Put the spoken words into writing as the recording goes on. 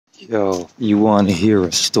Yo, you want to hear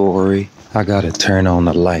a story? I gotta turn on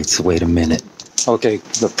the lights. Wait a minute. Okay,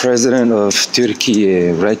 the president of Turkey,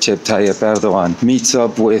 Recep Tayyip Erdogan, meets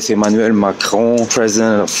up with Emmanuel Macron,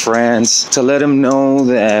 president of France, to let him know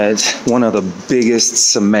that one of the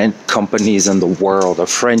biggest cement companies in the world, a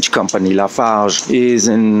French company, Lafarge, is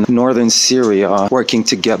in northern Syria working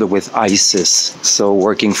together with ISIS. So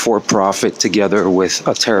working for profit together with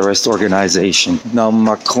a terrorist organization. Now,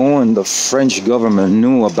 Macron and the French government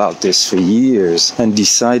knew about this for years and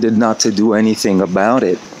decided not to do anything about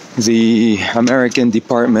it. The American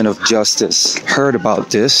Department of Justice heard about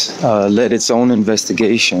this, led its own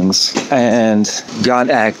investigations, and got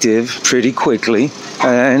active pretty quickly.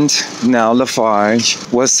 And now Lafarge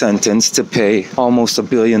was sentenced to pay almost $1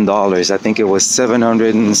 billion. I think it was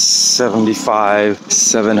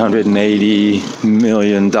 $780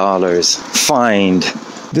 million fined.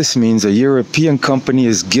 This means a European company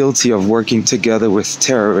is guilty of working together with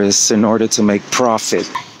terrorists in order to make profit.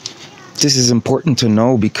 This is important to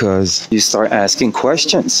know because you start asking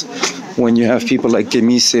questions when you have people like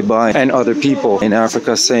Kemi Seba and other people in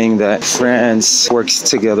Africa saying that France works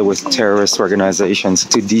together with terrorist organizations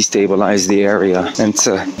to destabilize the area and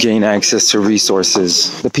to gain access to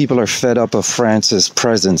resources. The people are fed up of France's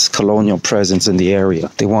presence, colonial presence in the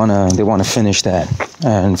area. They wanna finish that.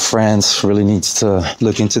 And France really needs to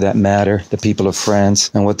look into that matter, the people of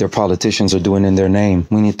France, and what their politicians are doing in their name.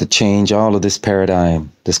 We need to change all of this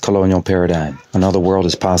paradigm, this colonial paradigm. Another world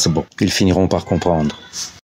is possible. Ils finiront par comprendre.